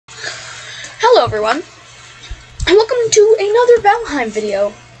Hello everyone, and welcome to another Valheim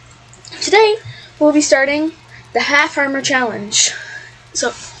video. Today, we'll be starting the half armor challenge.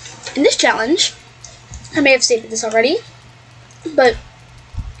 So, in this challenge, I may have stated this already, but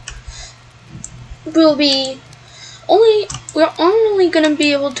we're only going to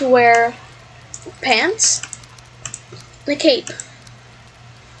be able to wear pants and a cape.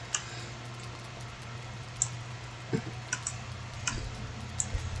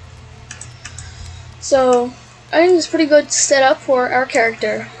 So, I think it's pretty good setup for our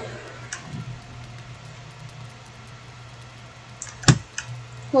character.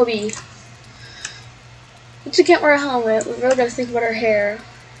 We'll be... Since we can't wear a helmet, we really gotta think about our hair.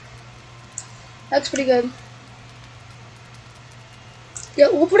 That's pretty good. Yeah,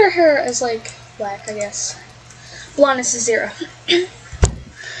 we'll put our hair as, like, black, I guess. Blondness is 0.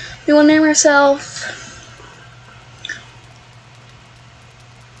 We will name ourselves...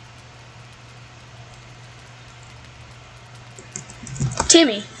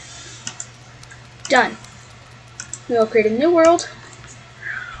 Timmy. Done. We will create a new world.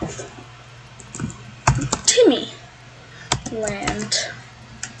 Timmy Land.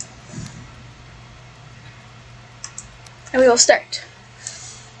 And we will start.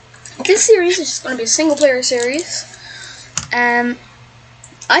 This series is just going to be a single player series. And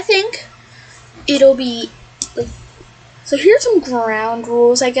I think it'll be like, so here's some ground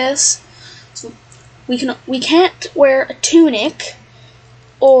rules, I guess. So we can't wear a tunic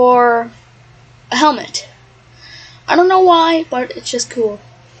or a helmet. I don't know why, but it's just cool.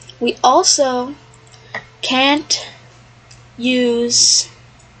 We also can't use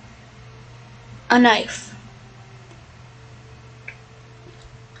a knife.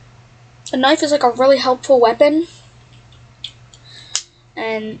 A knife is like a really helpful weapon.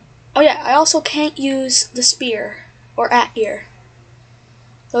 And, oh yeah, I also can't use the spear or at-gear.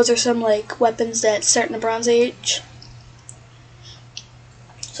 Those are some like weapons that start in the Bronze Age.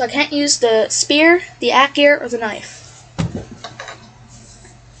 So I can't use the spear, the at-gear, or the knife.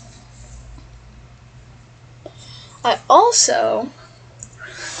 I also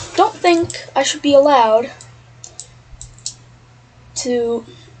don't think I should be allowed to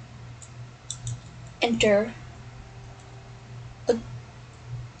enter the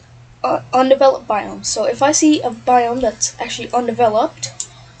undeveloped biome. So if I see a biome that's actually undeveloped,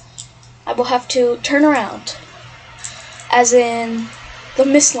 I will have to turn around. As in the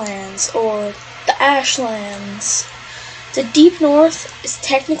Mistlands or the Ashlands. The Deep North is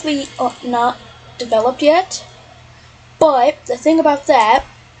technically not developed yet, but the thing about that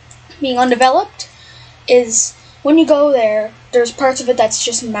being undeveloped is when you go there, there's parts of it that's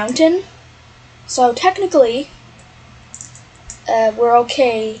just mountain. So technically, we're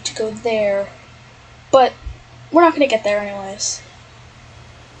okay to go there, but we're not going to get there anyways.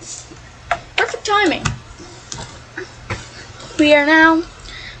 Perfect timing. We are now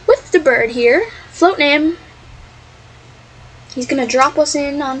with the bird here, floating in. He's gonna drop us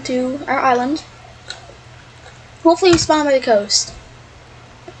in onto our island. Hopefully we spawn by the coast.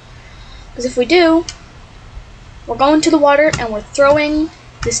 Because if we do, we're going to the water and we're throwing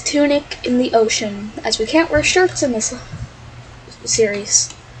this tunic in the ocean, as we can't wear shirts in this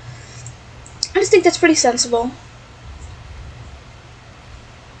series. I just think that's pretty sensible.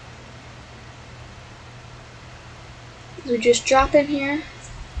 We just drop in here.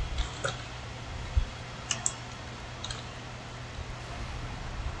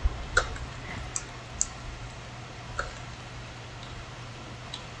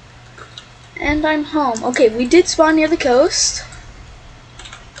 And I'm home. Okay, we did spawn near the coast.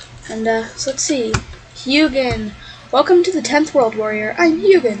 And so let's see. Hugin. Welcome to the 10th World Warrior. I'm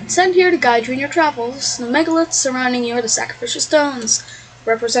Hugin, sent here to guide you in your travels. The megaliths surrounding you are the sacrificial stones.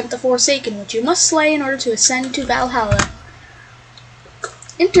 Represent the Forsaken, which you must slay in order to ascend to Valhalla.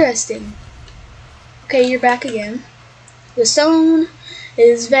 Interesting. Okay, you're back again. The stone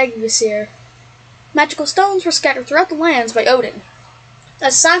is Vegvisir. Magical stones were scattered throughout the lands by Odin,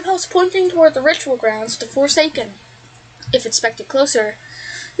 as signposts pointing toward the ritual grounds to Forsaken. If inspected closer,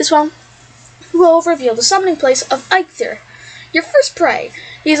 this one will reveal the summoning place of Eikthyr, your first prey.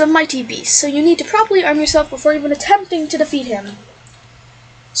 He is a mighty beast, so you need to properly arm yourself before even attempting to defeat him.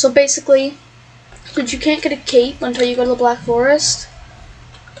 So basically, since you can't get a cape until you go to the Black Forest,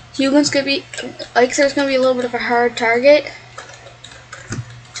 Eikthr's gonna be a little bit of a hard target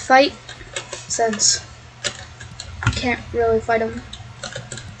to fight, since you can't really fight him.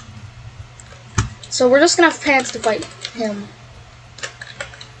 So we're just gonna have pants to fight him.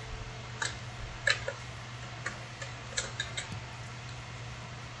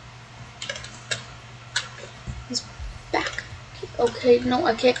 He's back. Okay, no,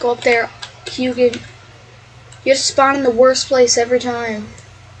 I can't go up there. You just spawn in the worst place every time.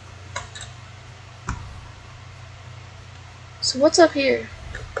 So what's up here?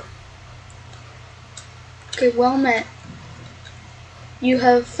 Okay, well met. You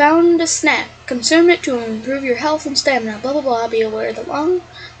have found a snack. Consume it to improve your health and stamina. Blah blah blah. Be aware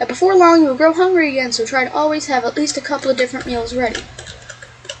that before long you will grow hungry again, so try to always have at least a couple of different meals ready.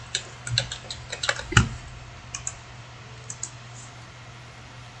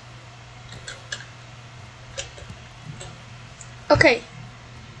 Okay,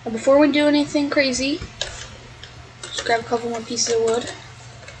 now before we do anything crazy, just grab a couple more pieces of wood.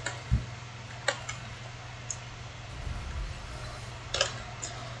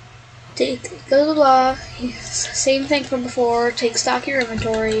 Take blah blah blah. Same thing from before. Take stock of your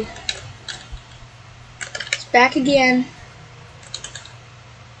inventory. It's back again.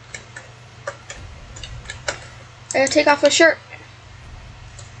 I gotta take off my shirt.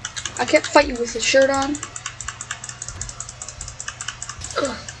 I can't fight you with the shirt on.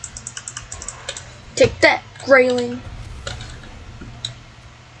 Ugh. Take that, grayling.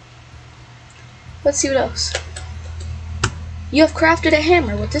 Let's see what else. You have crafted a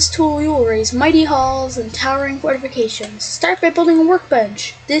hammer. With this tool you will raise mighty halls and towering fortifications. Start by building a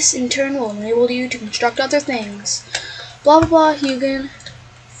workbench. This in turn will enable you to construct other things. Blah blah blah, Hugin.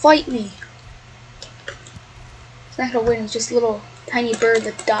 Fight me. It's not gonna win, it's just a little tiny bird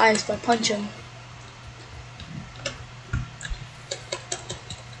that dies if I punch him.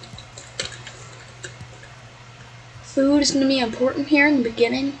 Food is gonna be important here in the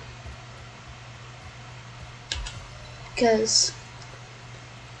beginning. Because,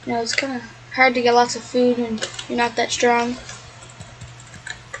 you know, it's kind of hard to get lots of food when you're not that strong.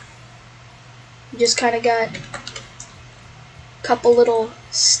 You just kind of got a couple little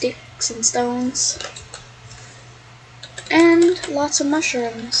sticks and stones. And lots of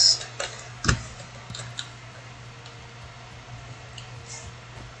mushrooms.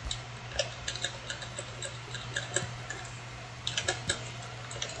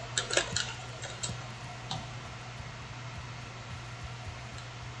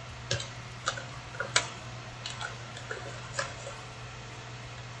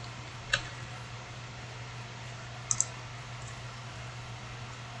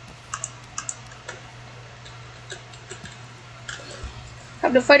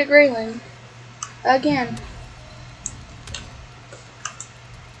 Have to fight a grayling. Again.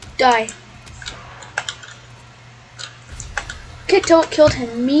 Die. Okay, tell what killed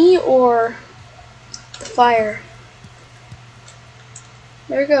him, me or the fire?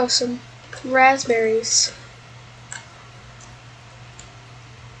 There we go, some raspberries.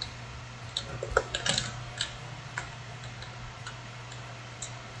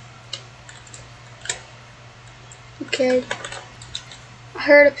 Okay. I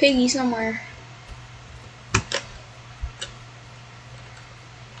heard a piggy somewhere.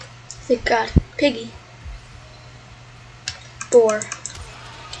 Thank God. Piggy. Boar.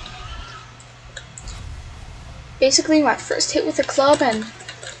 Basically my first hit with a club and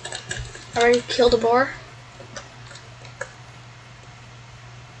I already killed a boar.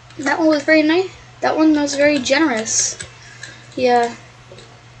 And that one was very nice. That one was very generous. Yeah.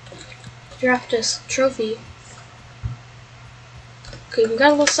 Dropped us trophy. Okay, we got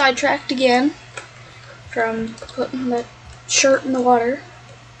a little sidetracked again from putting that shirt in the water.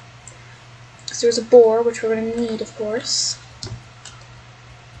 Because there's a boar, which we're going to need, of course.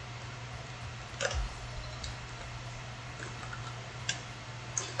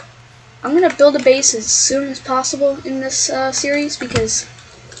 I'm going to build a base as soon as possible in this series because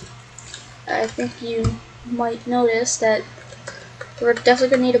I think you might notice that we're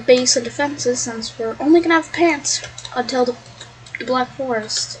definitely going to need a base and defenses since we're only going to have pants until the Black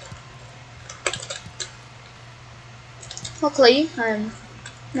Forest. Luckily, I'm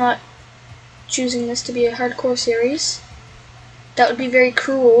not choosing this to be a hardcore series. That would be very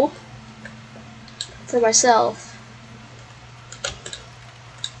cruel for myself.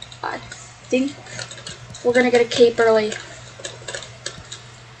 I think we're gonna get a cape early.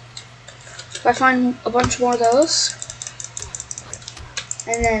 If I find a bunch more of those,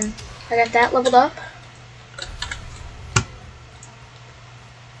 and then I got that leveled up.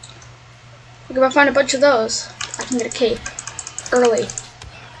 If I find a bunch of those, I can get a cape early.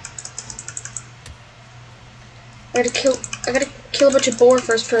 I gotta kill a bunch of boar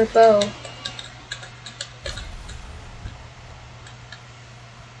first for a bow.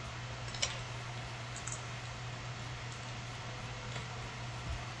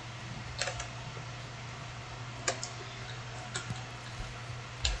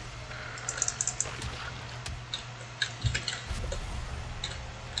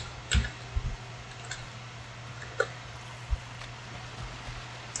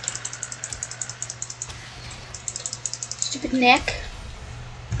 stupid neck.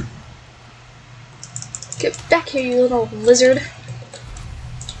 Get back here, you little lizard.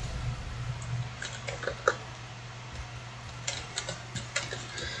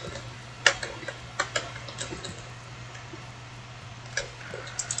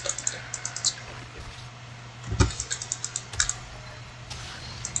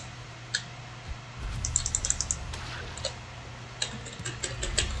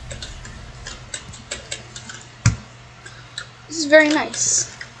 This is very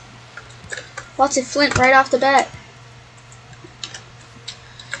nice. Lots of flint right off the bat.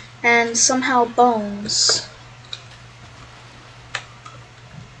 And somehow bones.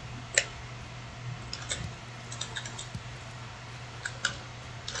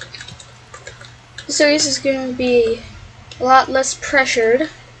 This series is going to be a lot less pressured.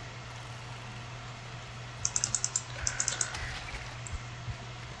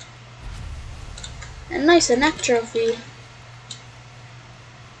 And nice, a neck trophy.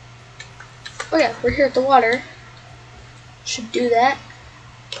 Oh yeah, we're here at the water. Should do that.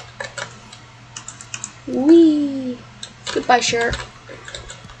 Whee! Goodbye, shirt.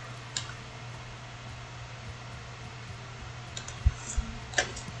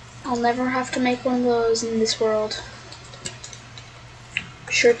 I'll never have to make one of those in this world.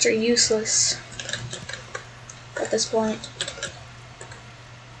 Shirts are useless at this point.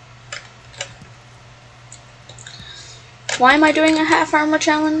 Why am I doing a half armor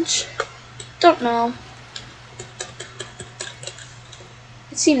challenge? Don't know.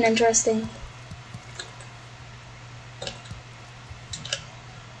 It seemed interesting.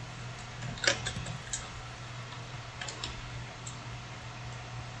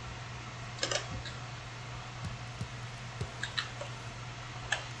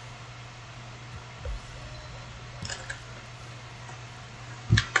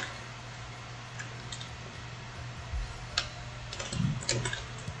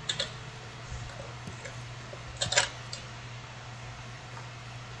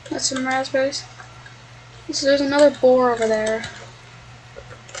 That's some raspberries. So there's another boar over there.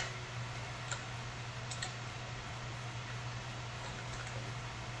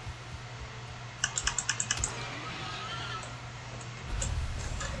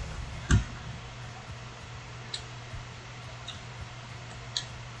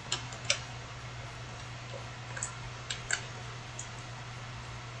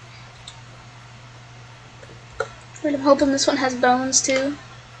 I'm hoping this one has bones too.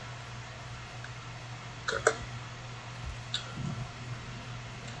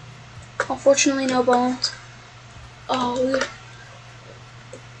 Unfortunately, no bones. Oh,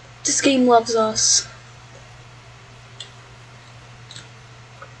 this game loves us.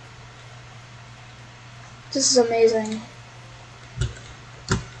 This is amazing.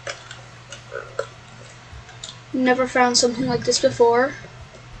 Never found something like this before,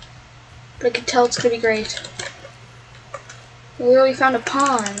 but I can tell it's gonna be great. We literally found a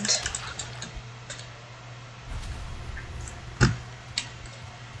pond.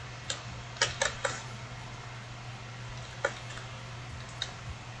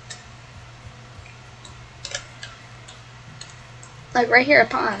 Like right here, a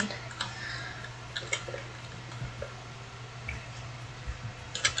pond.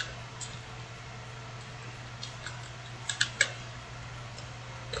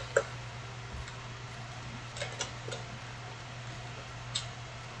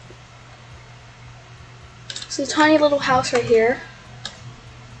 It's a tiny little house right here.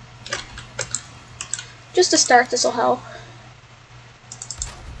 Just to start, this will help.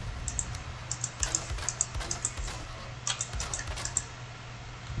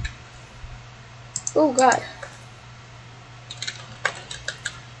 Oh god.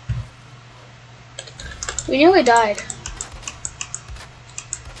 We nearly died.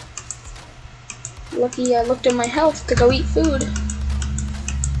 Lucky I looked at my health to go eat food.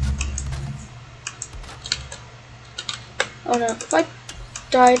 Oh no, if I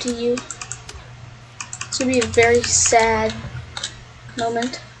die to you, it's gonna be a very sad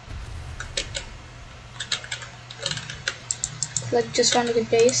moment. Like, just found a good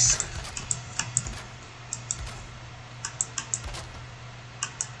base.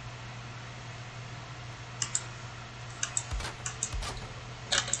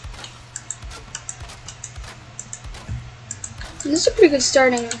 And this is a pretty good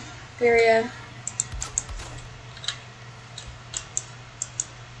starting area.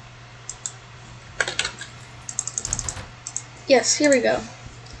 Yes, here we go.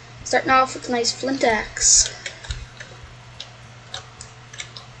 Starting off with a nice flint axe.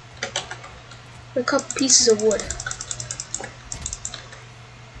 With a couple pieces of wood.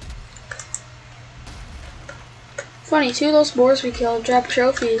 Funny, 2 of those boars we killed dropped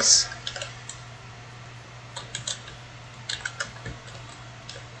trophies.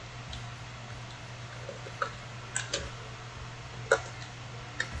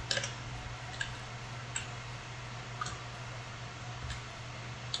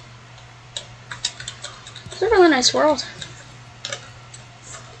 It's a really nice world.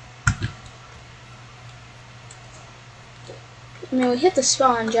 I mean, we hit the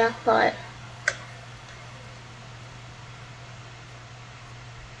spawn jackpot.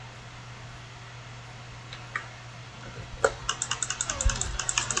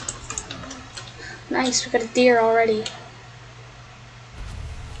 Nice, we got a deer already.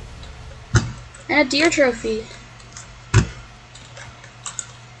 And a deer trophy.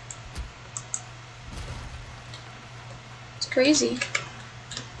 It's crazy.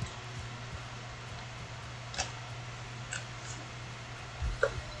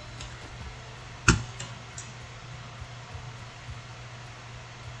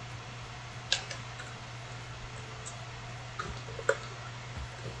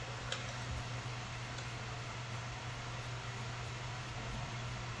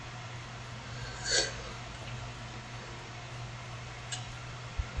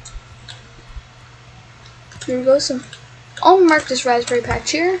 Here we go, some. I'll mark this raspberry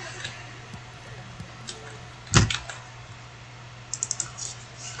patch here.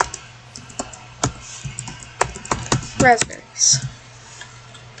 Raspberries.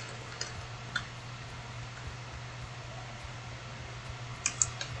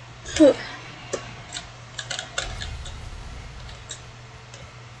 I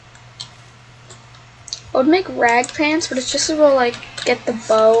would make rag pants, but it's just to go like get the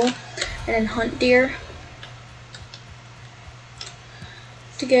bow and then hunt deer.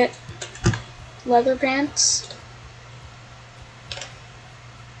 To get leather pants.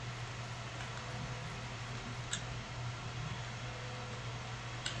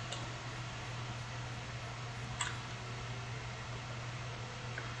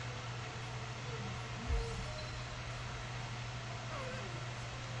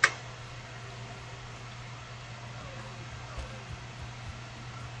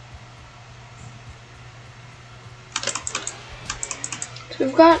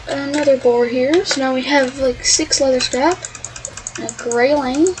 We've got another boar here, so now we have like 6 leather scrap and a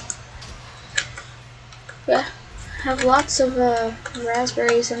grayling. We have lots of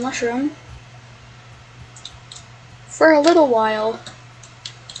raspberries and mushroom. For a little while,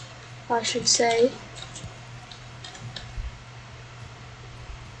 I should say.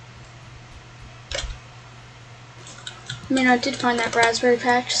 I mean, I did find that raspberry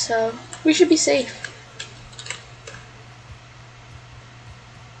patch, so we should be safe.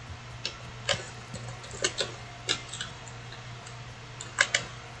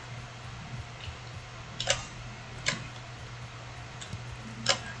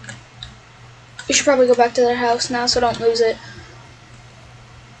 We should probably go back to their house now so don't lose it.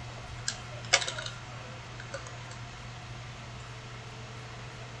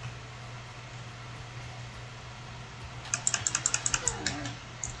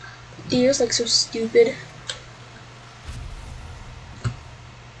 Deer's like so stupid.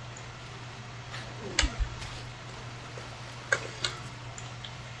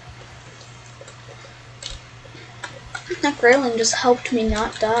 That grayling just helped me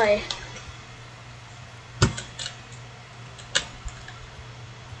not die.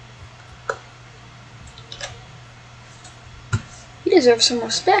 He deserves some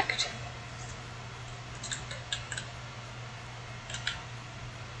respect.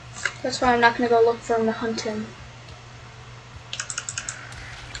 That's why I'm not going to go look for him to hunt him.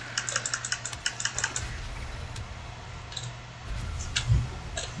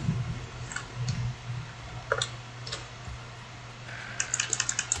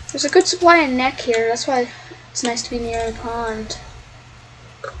 There's a good supply of neck here, that's why it's nice to be near a pond.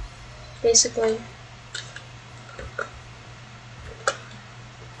 Basically.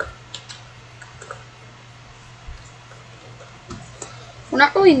 We're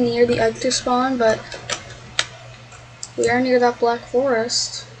not really near the egg to spawn, but we are near that black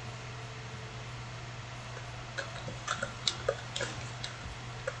forest.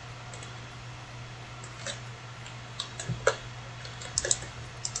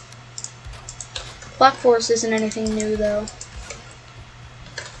 Black forest isn't anything new though.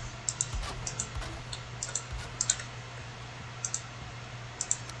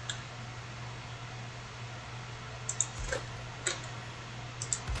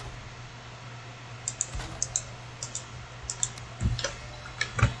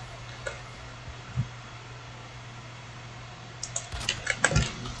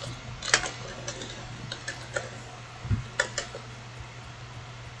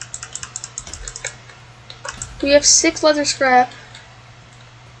 We have 6 leather scrap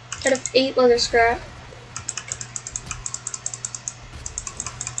out of 8 leather scrap.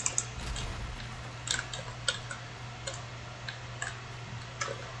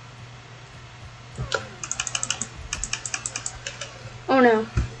 Oh no.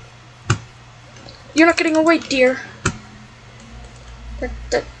 You're not getting away, deer.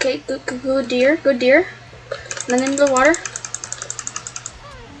 Okay, good deer, good deer. And then into the water.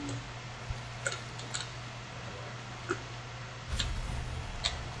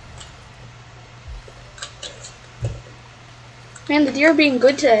 Man, the deer are being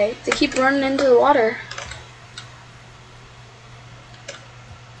good today. They keep running into the water.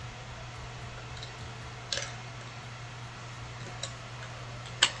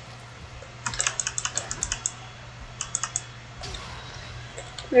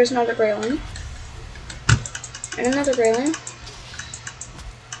 There's another grayling. And another grayling.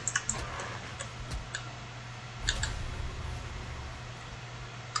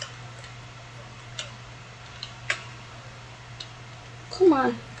 Come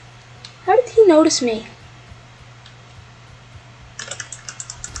on. How did he notice me?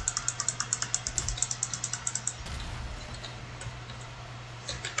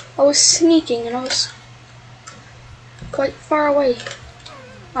 I was sneaking and I was quite far away.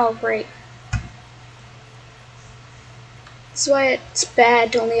 Oh, great. That's why it's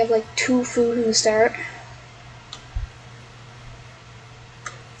bad to only have like 2 food in the start.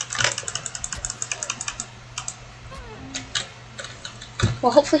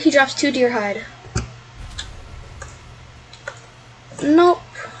 Well, hopefully he drops 2 deer hide. Nope.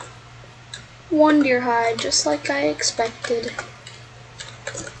 1 deer hide, just like I expected.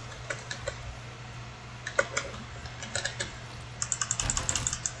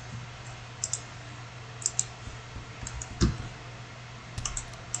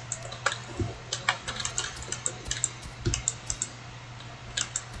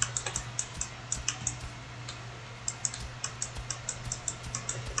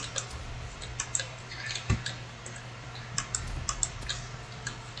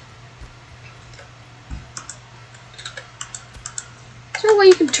 Is there a way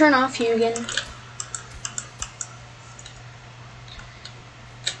you can turn off Hugin?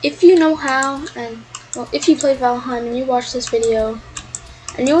 If you know how, and well, if you played Valheim and you watch this video,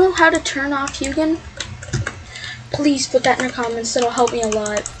 and you know how to turn off Hugin, please put that in the comments. That'll help me a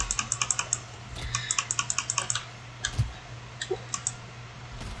lot.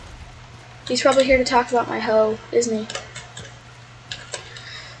 He's probably here to talk about my hoe, isn't he?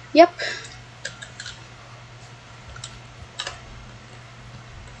 Yep.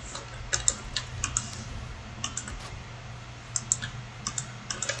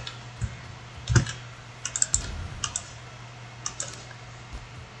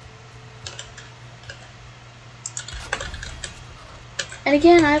 And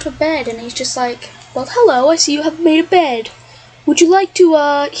again, I have a bed, and he's just like, well, hello, I see you have made a bed. Would you like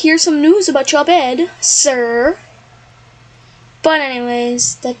to, hear some news about your bed, sir? But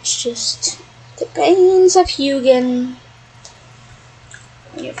anyways, that's just the pains of Hugin.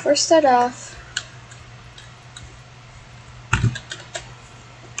 When you first start off,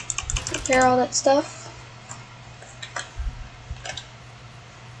 prepare all that stuff.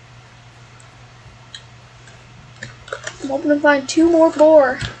 I'm hoping to find 2 more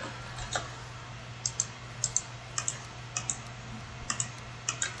boar.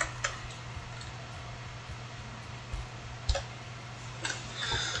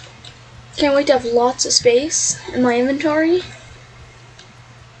 Can't wait to have lots of space in my inventory.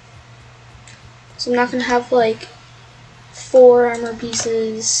 So I'm not gonna have like 4 armor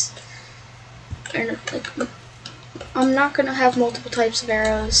pieces, and like I'm not gonna have multiple types of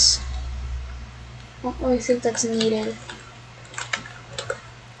arrows. I don't really think that's needed.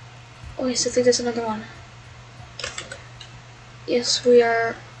 Oh yes, I think there's another one. Yes, we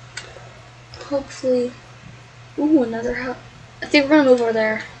are hopefully. Ooh, another house. I think we're gonna move over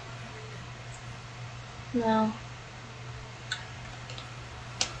there. No.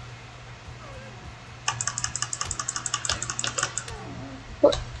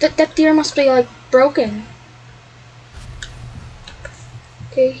 What? That deer must be like broken.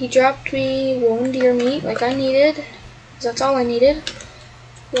 Okay, he dropped me 1 deer meat like I needed. That's all I needed.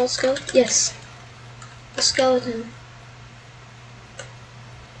 Well, skeleton? Yes. A skeleton.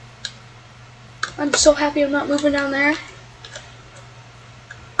 I'm so happy I'm not moving down there.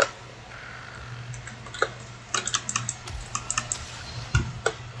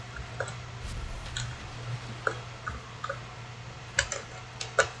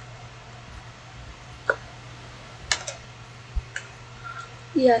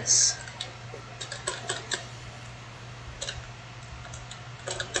 Yes.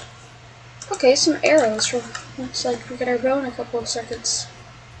 Okay, some arrows. Looks like we get our bow in a couple of seconds.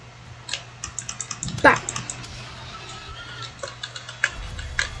 Bam!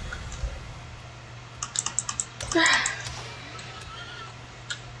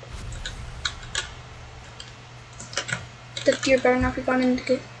 The deer better not be gone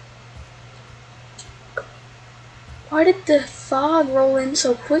into it. Why did the fog roll in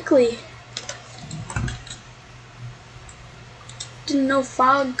so quickly? Didn't know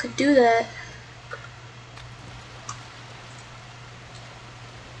fog could do that.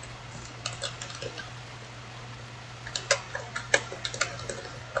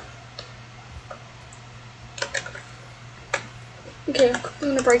 Okay, I'm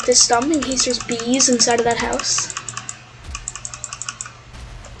gonna break this stump in case there's bees inside of that house.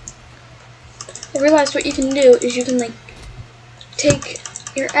 I realized what you can do is you can like take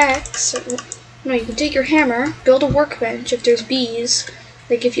your axe, no, you can take your hammer, build a workbench if there's bees,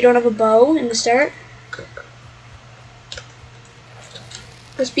 like if you don't have a bow in the start.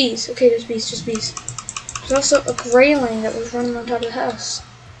 There's bees, okay, there's bees, just bees. There's also a grayling that was running on top of the house.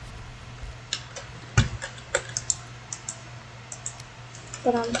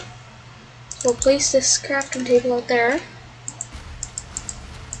 But we'll place this crafting table out there.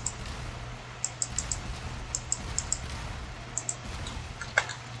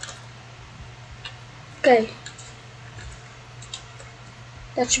 Okay.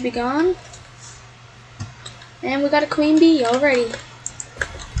 That should be gone. And we got a queen bee already.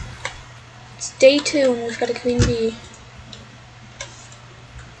 It's day 2 and we've got a queen bee.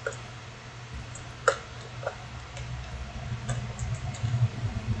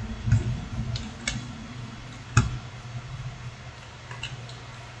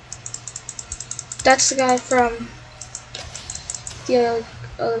 That's the guy from the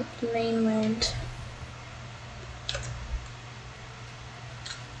mainland.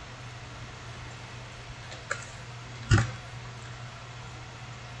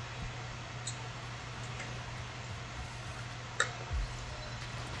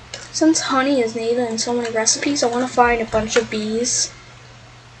 Since honey is needed in so many recipes, I want to find a bunch of bees.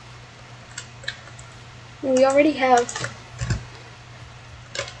 We already have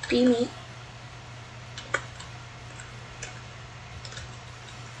bee meat.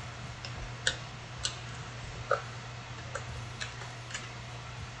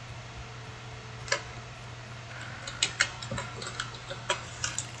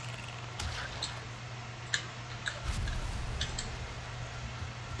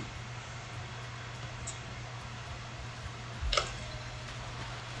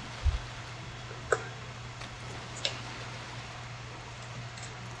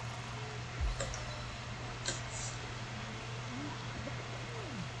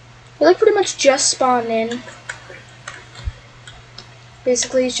 We're like pretty much just spawned in.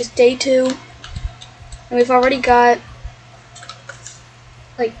 Basically, it's just day 2, and we've already got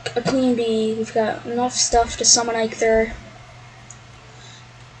like a queen bee. We've got enough stuff to summon Eikther.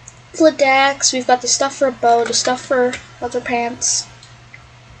 Flint axe. We've got the stuff for a bow, the stuff for leather pants.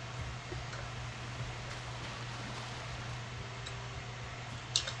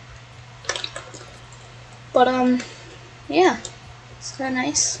 But yeah, it's kind of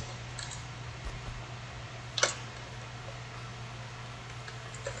nice.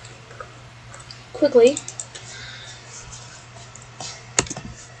 Quickly.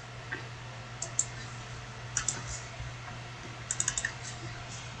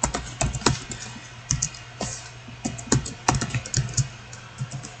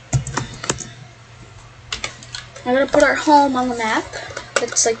 I'm gonna put our home on the map.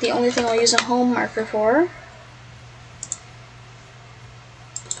 That's like the only thing I'll use a home marker for.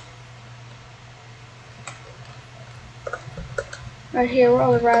 Right here where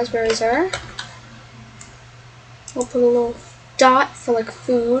all the raspberries are. We'll put a little dot for like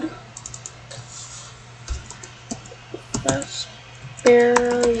food.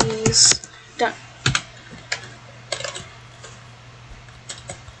 Raspberries. Done.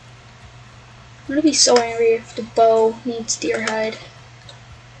 I'm gonna be so angry if the bow needs deer hide.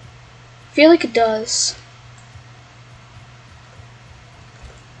 I feel like it does.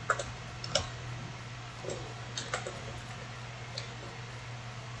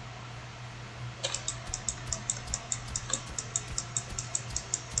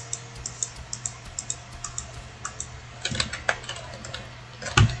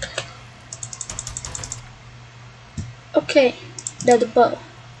 Okay, now the bow.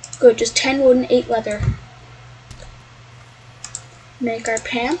 Good, just 10 wood and 8 leather. Make our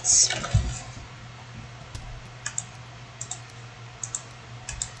pants.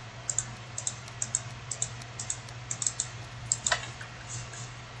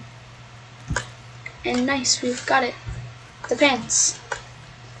 And nice, we've got it. The pants.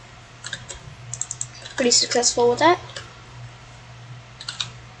 Pretty successful with that.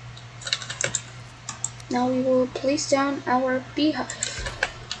 Now we will place down our beehive.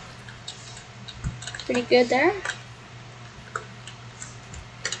 Pretty good there.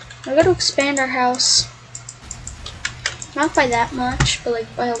 We're going to expand our house. Not by that much, but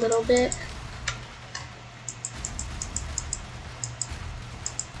like by a little bit.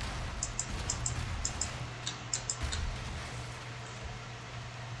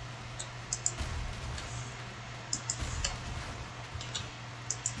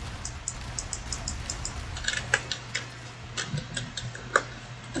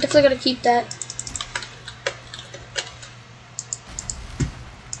 Definitely gotta keep that.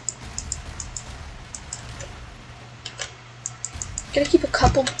 Gotta keep a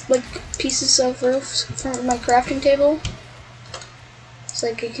couple like pieces of roof from my crafting table, so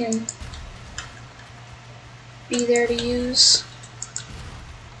like it can be there to use.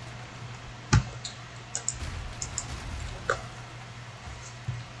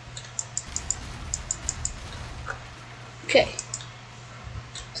 Okay.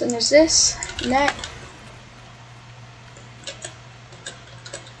 So there's this and that.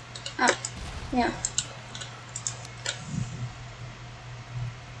 Ah, yeah.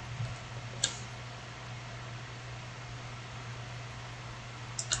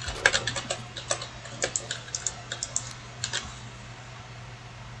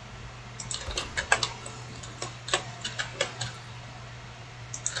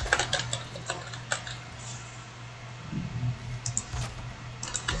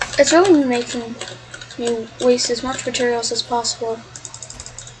 It's really making me waste as much materials as possible.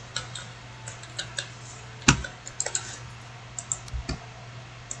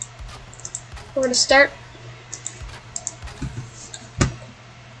 We're gonna start.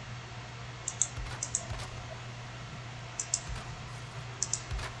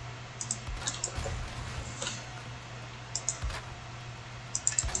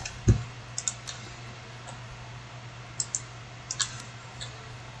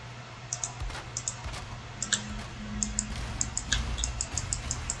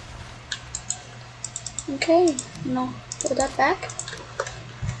 Okay, no, pull that back.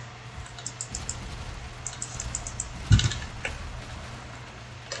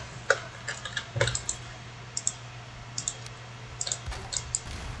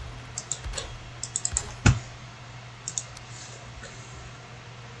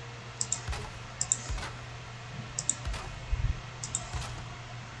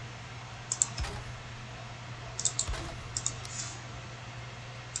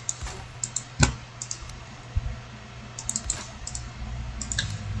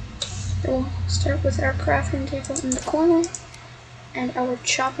 We'll start with our crafting table in the corner and our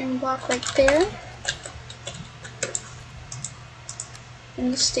chopping block right there.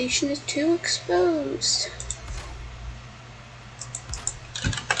 And the station is too exposed.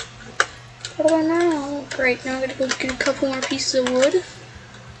 What do I now? Great, now I'm gonna go get a couple more pieces of wood.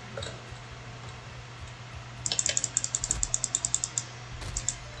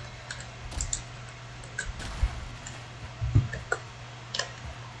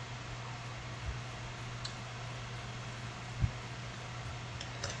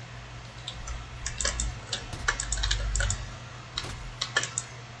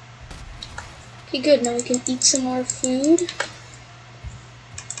 Okay, good. Now we can eat some more food.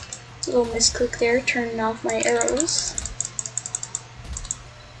 A little misclick there, turning off my arrows.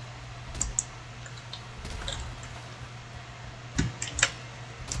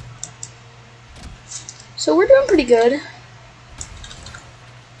 So we're doing pretty good.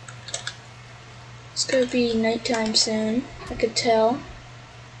 It's gonna be nighttime soon, I could tell.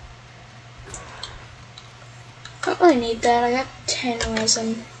 I don't really need that. I got 10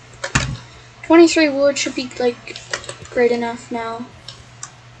 resin. 23 wood should be like great enough now.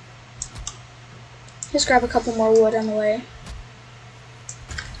 Just grab a couple more wood on the way.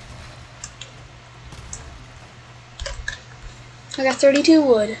 I got 32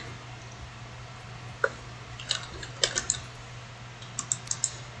 wood.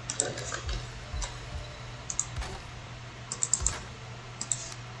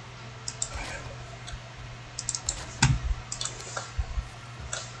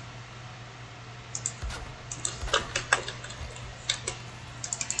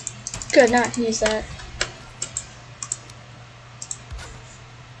 Good, now I can use that.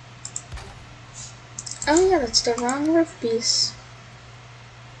 Oh yeah, that's the wrong roof piece.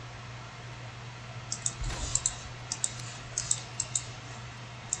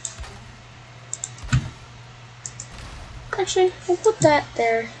 Actually, we'll put that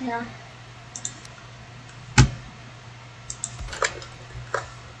there, yeah.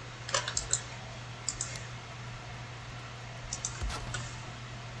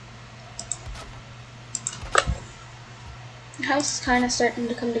 house is kind of starting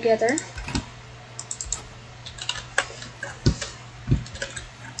to come together.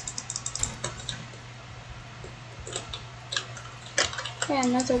 Okay,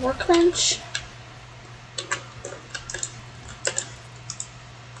 another workbench.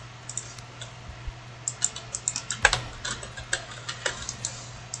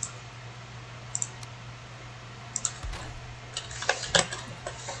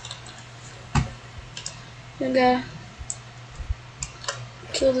 I'm gonna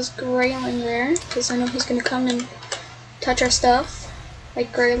kill this grayling there, because I know he's gonna come and touch our stuff,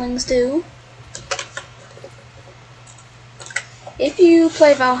 like graylings do. If you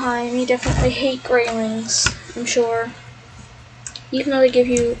play Valheim, you definitely hate graylings, I'm sure. Even though they give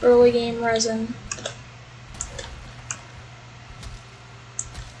you early game resin.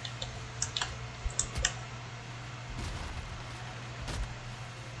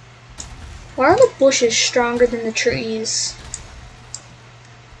 Why are the bushes stronger than the trees?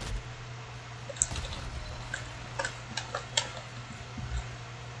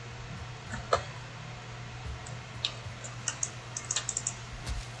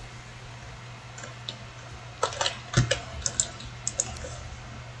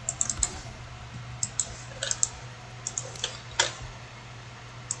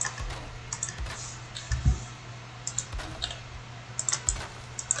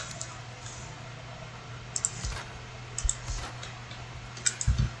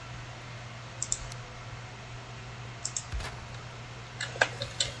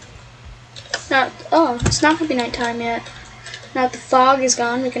 Oh, it's not gonna be nighttime yet. Now that the fog is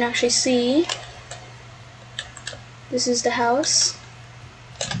gone, we can actually see. This is the house.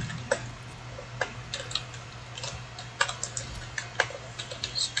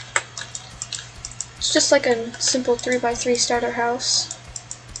 It's just like a simple 3x3 starter house.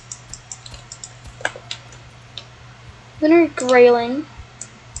 Then our grayling.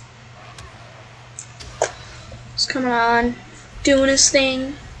 He's coming on, doing his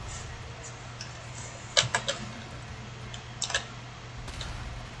thing.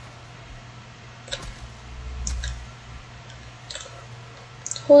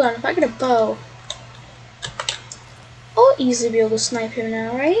 Hold on, if I get a bow, I'll easily be able to snipe him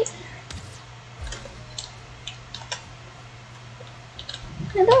now, right?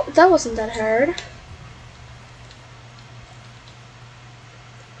 Yeah, that wasn't that hard.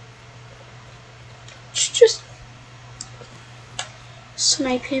 Just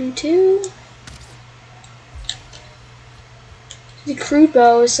snipe him too. The crude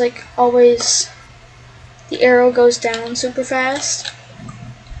bow is like always, the arrow goes down super fast.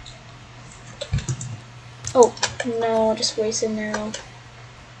 Oh, no, I just wasted an arrow.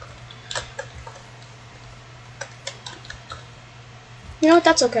 You know what,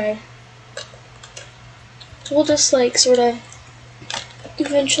 that's okay. We'll just like sort of,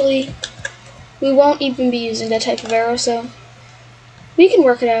 eventually, we won't even be using that type of arrow, so we can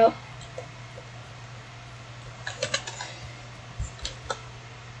work it out.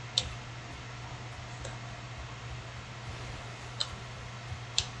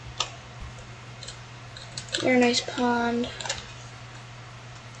 Very nice pond.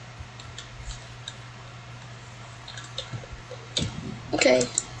 Okay,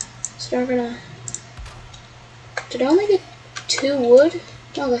 so we're gonna. Did I only get 2 wood?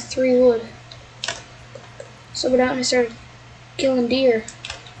 No, I got 3 wood. So I went out and I started killing deer.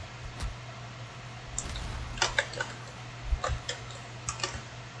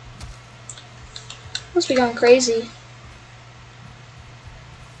 Must be going crazy.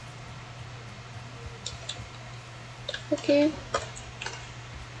 Okay.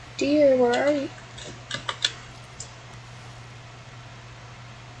 Deer, where are you?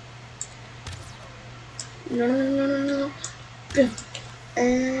 No, no, no, no, no. Boom.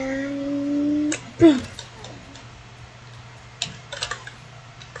 And boom.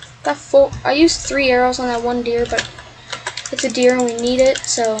 Got 4. I used 3 arrows on that one deer, but it's a deer and we need it,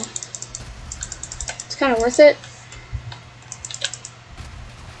 so it's kind of worth it.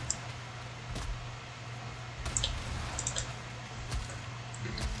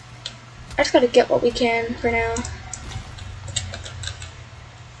 I just gotta get what we can for now.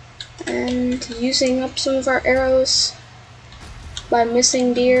 And using up some of our arrows by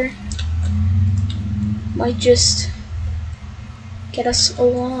missing deer might just get us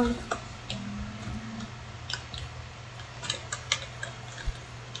along.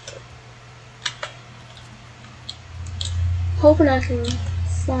 Hoping I can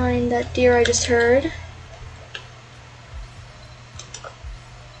find that deer I just heard.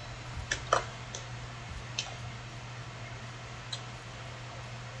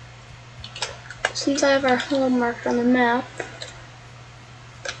 Since I have our home marked on the map,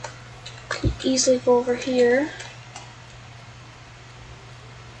 can easily go over here.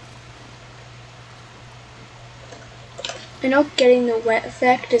 I know getting the wet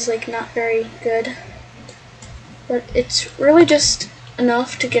effect is like not very good, but it's really just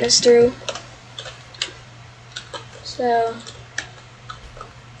enough to get us through. So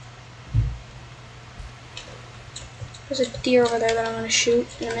there's a deer over there that I'm gonna shoot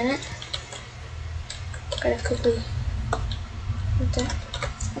in a minute. Gotta quickly.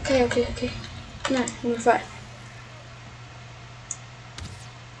 Okay. Come on, number 5.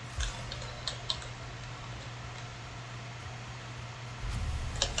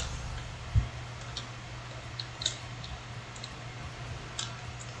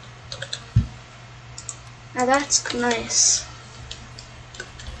 Now that's nice.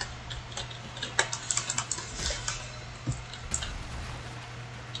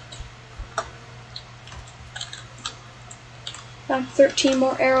 Found 13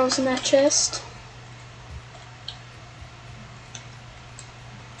 more arrows in that chest.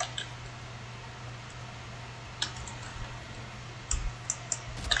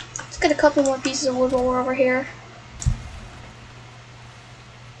 Let's get a couple more pieces of wood while we're over here.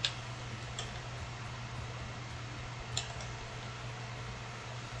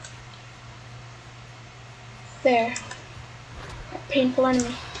 There. That painful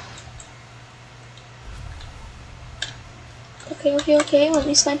enemy. Okay. Let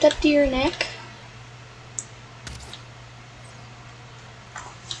me snipe that deer neck.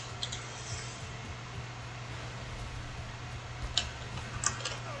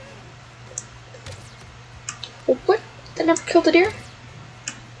 Oh, what? That never killed the deer?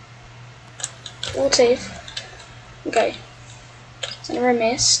 We'll save. Okay. So I never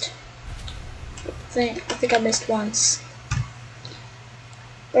missed. I think I missed once.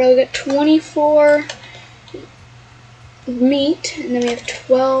 But I'll get 24 meat, and then we have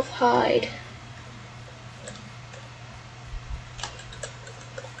 12 hide.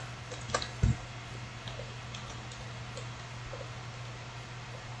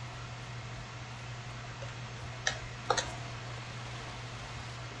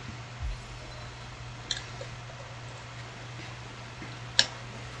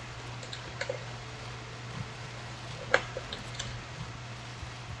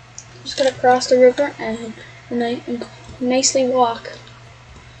 Just gonna cross the river and nicely walk.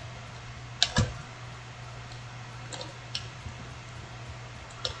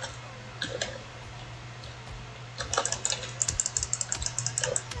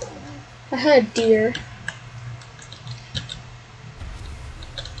 I had a deer.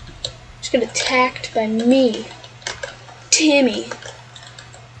 Just got attacked by me, Timmy.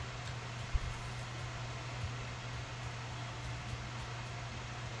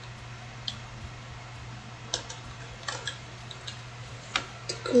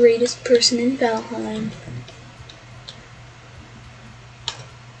 Greatest person in Valheim.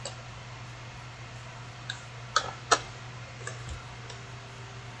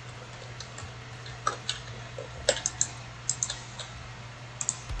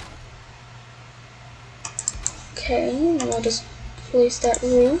 Okay, and I'll just place that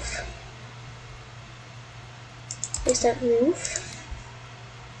roof. Place that roof.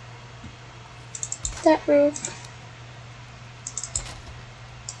 That roof.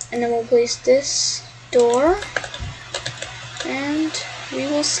 And then we'll place this door, and we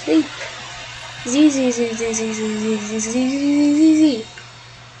will sleep. Z.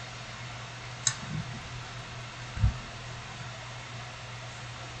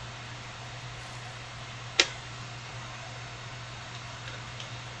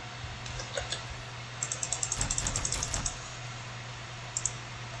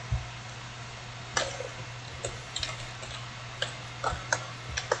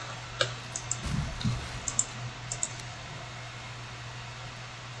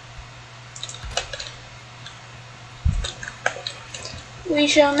 We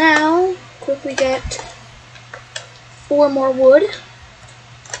shall now quickly get 4 more wood.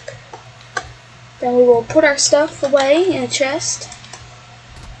 Then we will put our stuff away in a chest.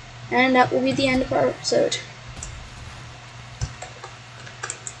 And that will be the end of our episode.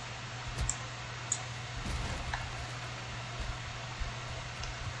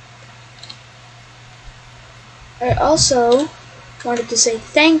 I also wanted to say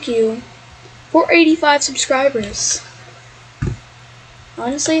thank you for 85 subscribers.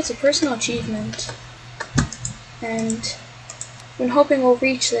 Honestly, it's a personal achievement, and I've been hoping we'll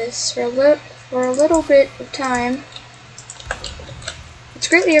reach this for a little bit of time. It's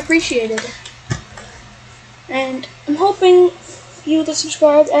greatly appreciated, and I'm hoping you that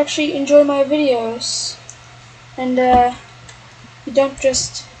subscribe actually enjoy my videos, and you don't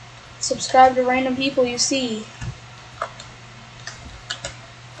just Subscribe to random people you see.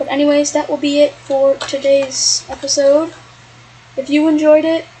 But anyways, that will be it for today's episode. If you enjoyed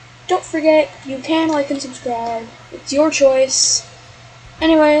it, don't forget you can like and subscribe. It's your choice.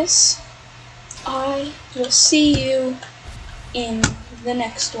 Anyways, I will see you in the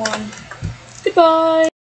next one. Goodbye!